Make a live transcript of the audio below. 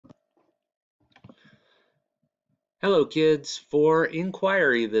Hello kids, for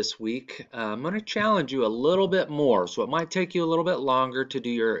inquiry this week, I'm going to challenge you a little bit more. So it might take you a little bit longer to do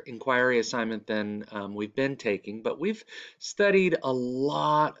your inquiry assignment than we've been taking, but we've studied a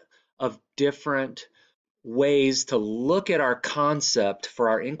lot of different ways to look at our concept for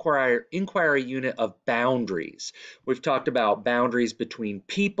our inquiry unit of boundaries. We've talked about boundaries between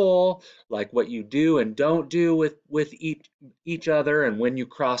people, like what you do and don't do with each other, and when you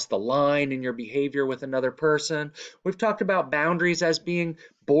cross the line in your behavior with another person. We've talked about boundaries as being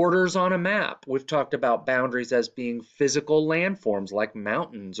borders on a map. We've talked about boundaries as being physical landforms like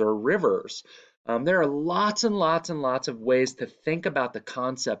mountains or rivers. There are lots and lots and lots of ways to think about the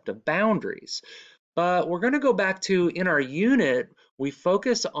concept of boundaries. But we're going to go back to, in our unit, we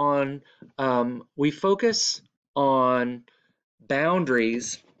focus on boundaries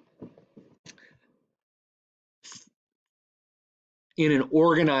in an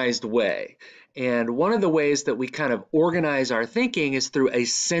organized way. And one of the ways that we kind of organize our thinking is through a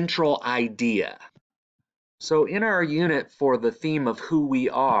central idea. So in our unit for the theme of who we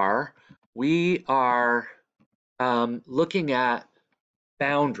are looking at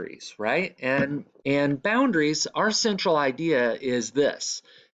boundaries, right? And boundaries, our central idea is this: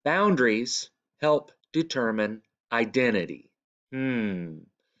 boundaries help determine identity.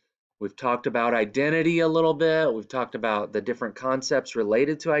 We've talked about identity a little bit. We've talked about the different concepts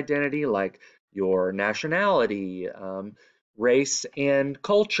related to identity, like your nationality, race and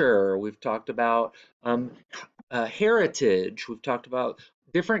culture. We've talked about heritage. We've talked about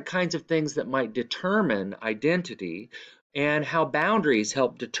different kinds of things that might determine identity and how boundaries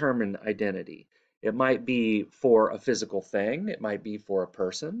help determine identity. It might be for a physical thing, it might be for a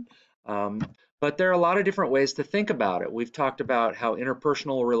person, but there are a lot of different ways to think about it. We've talked about how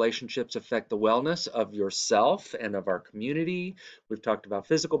interpersonal relationships affect the wellness of yourself and of our community. We've talked about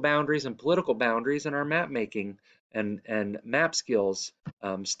physical boundaries and political boundaries in our map making and map skills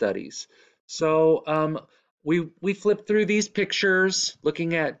studies. So we flipped through these pictures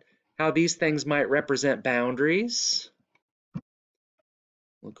looking at how these things might represent boundaries.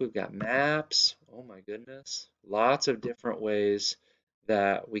 Look, we've got maps. Oh my goodness. Lots of different ways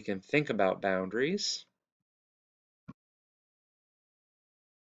that we can think about boundaries.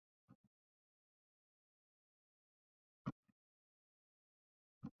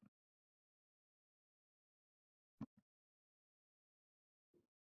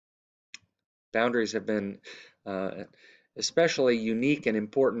 Boundaries have been especially unique and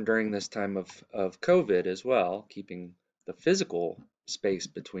important during this time of COVID as well, keeping the physical space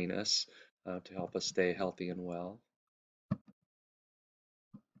between us to help us stay healthy and well.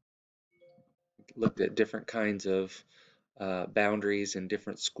 Looked at different kinds of boundaries in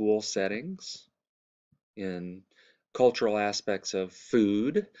different school settings, in cultural aspects of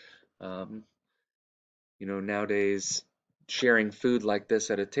food. Um, Nowadays, sharing food like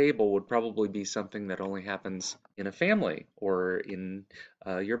this at a table would probably be something that only happens in a family or in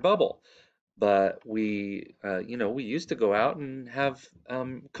your bubble. But we used to go out and have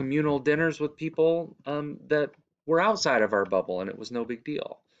communal dinners with people that were outside of our bubble, and it was no big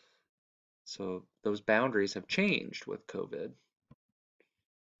deal. So those boundaries have changed with COVID.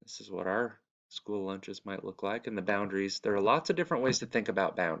 This is what our school lunches might look like, and the boundaries. There are lots of different ways to think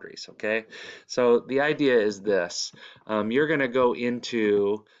about boundaries, okay? So the idea is this. You're going to go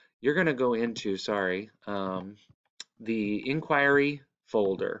into, the inquiry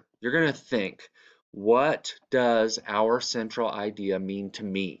folder. You're going to think, what does our central idea mean to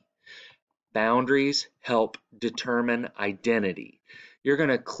me? Boundaries help determine identity. You're going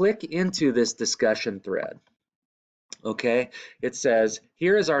to click into this discussion thread. Okay, it says,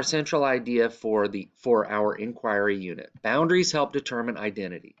 here is our central idea for our inquiry unit. Boundaries help determine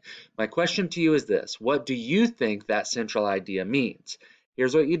identity. My question to you is this: what do you think that central idea means?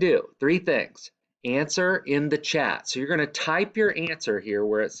 Here's what you do. 3 things. Answer in the chat. So you're going to type your answer here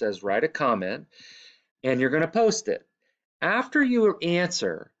where it says write a comment, and you're going to post it. After you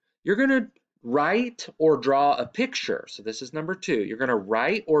answer, you're going to write or draw a picture. So this is number 2. You're going to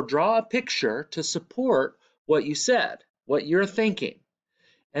write or draw a picture to support what you said, what you're thinking.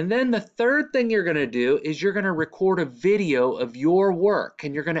 And then the third thing you're going to do is you're going to record a video of your work,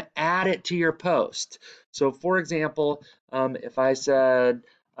 and you're going to add it to your post. So for example, if I said,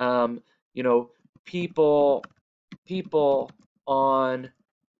 people on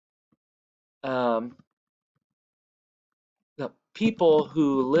the people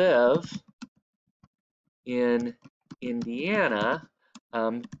who live in Indiana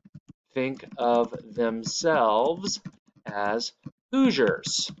think of themselves as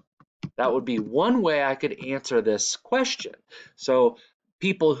Hoosiers. That would be one way I could answer this question. So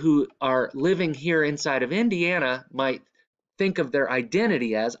people who are living here inside of Indiana might think of their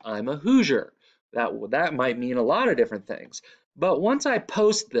identity as I'm a Hoosier. That might mean a lot of different things. But once I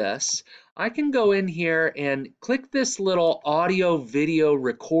post this, I can go in here and click this little audio video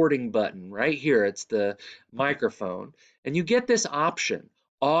recording button right here. It's the microphone. And you get this option,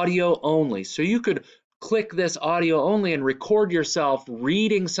 audio only. So you could click this audio only and record yourself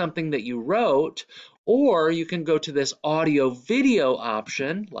reading something that you wrote, or you can go to this audio video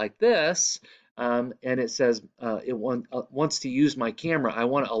option like this, and it says it wants to use my camera. I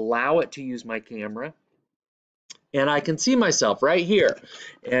want to allow it to use my camera. And I can see myself right here.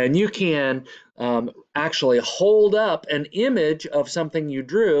 And you can actually hold up an image of something you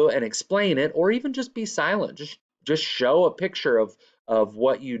drew and explain it, or even just be silent. Just show a picture of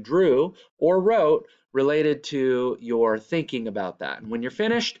what you drew or wrote related to your thinking about that. And when you're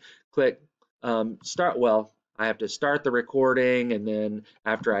finished, click start. Well, I have to start the recording, and then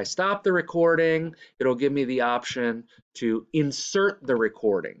after I stop the recording, it'll give me the option to insert the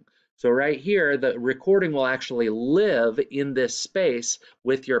recording. So right here, the recording will actually live in this space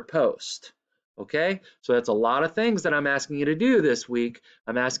with your post. Okay, so that's a lot of things that I'm asking you to do this week.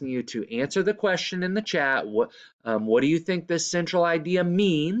 I'm asking you to answer the question in the chat. What do you think this central idea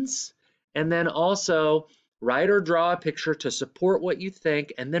means? And then also write or draw a picture to support what you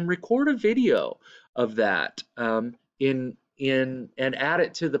think, and then record a video of that and add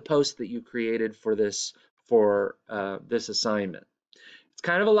it to the post that you created for this assignment. It's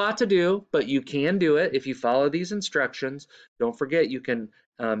kind of a lot to do, but you can do it if you follow these instructions. Don't forget, you can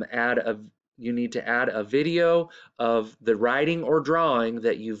you need to add a video of the writing or drawing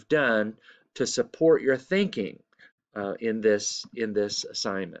that you've done to support your thinking in this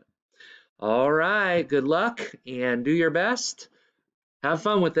assignment. All right, good luck and do your best. Have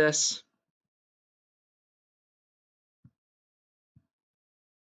fun with this.